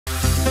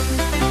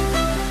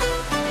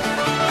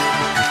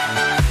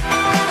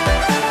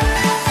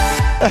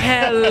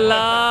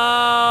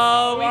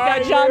Hello, we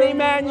got Johnny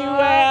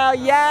Manuel,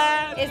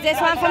 yes! Is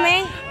this one for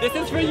me? This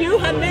is for you,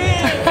 honey!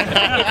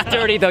 It's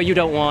dirty though, you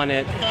don't want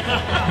it.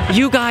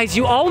 You guys,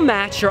 you all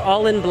match, you're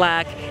all in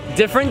black.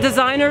 Different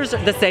designers,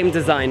 the same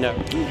designer?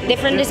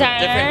 Different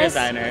designers. Different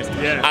designers.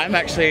 Yeah. I'm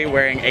actually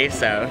wearing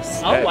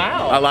ASOS. Oh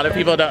wow. A lot of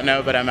people don't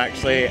know, but I'm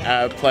actually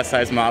a plus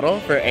size model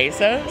for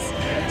ASOS.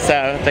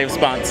 So they've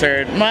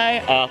sponsored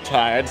my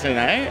attire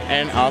tonight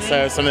and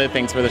also some of the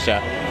things for the show.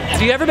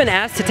 Have you ever been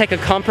asked to take a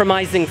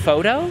compromising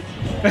photo?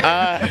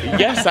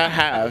 Yes, I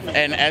have.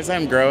 And as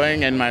I'm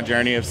growing in my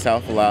journey of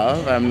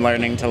self-love, I'm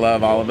learning to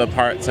love all of the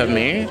parts of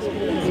me.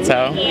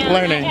 So,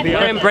 learning.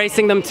 We're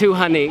embracing them too,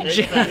 honey.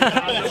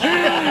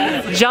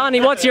 Johnny,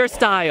 what's your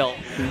style?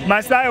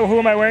 My style, who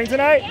am I wearing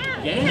tonight?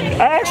 Yeah.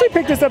 I actually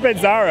picked this up at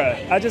Zara.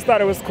 I just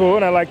thought it was cool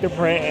and I liked the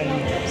print,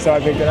 and so I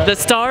picked it up. The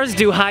stars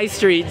do high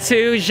street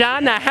too.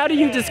 Jana, how do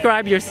you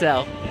describe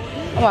yourself?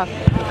 Well,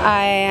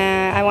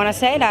 I want to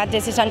say that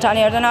this is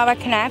Antonia Ordonova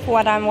Knef,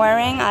 what I'm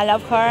wearing. I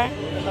love her.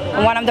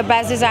 One of the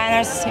best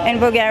designers in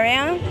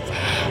Bulgaria.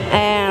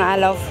 And I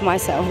love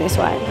myself this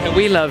way. And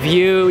we love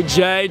you,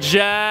 JJ.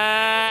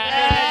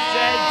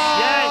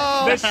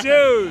 The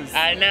shoes!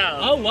 I know.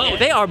 Oh wow,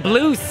 they are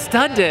blue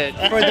studded.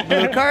 For the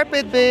blue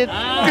carpet, babe.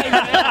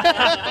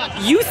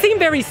 You seem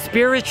very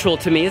spiritual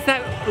to me. Is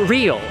that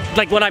real?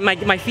 Like what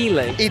my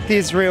feeling? It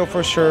is real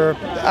for sure.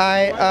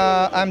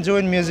 I'm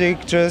doing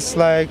music just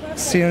like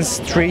since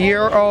 3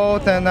 years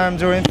old, and I'm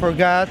doing for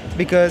God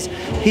because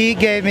He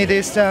gave me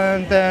this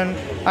talent, and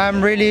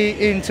I'm really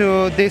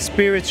into this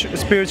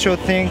spiritual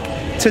thing.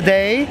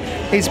 Today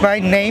is my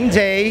name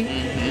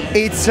day.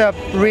 It's a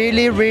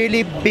really,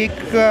 really big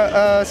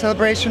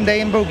celebration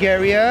day in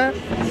Bulgaria.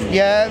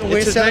 Yeah,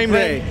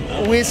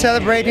 we're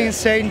celebrating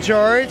St.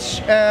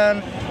 George,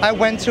 and I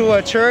went to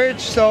a church,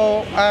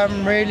 so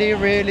I'm really,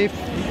 really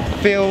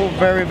feel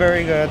very,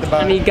 very good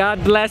about it.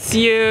 God bless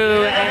you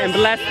and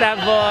bless that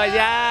boy.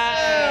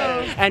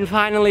 Yeah. And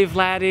finally,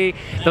 Vladdy,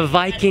 the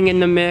Viking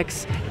in the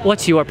mix.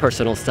 What's your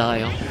personal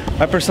style?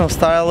 My personal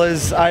style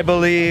is, I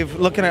believe,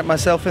 looking at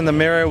myself in the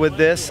mirror with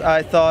this,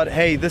 I thought,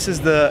 hey, this is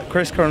the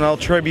Chris Cornell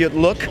tribute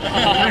look,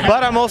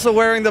 but I'm also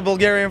wearing the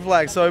Bulgarian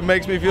flag, so it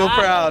makes me feel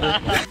proud.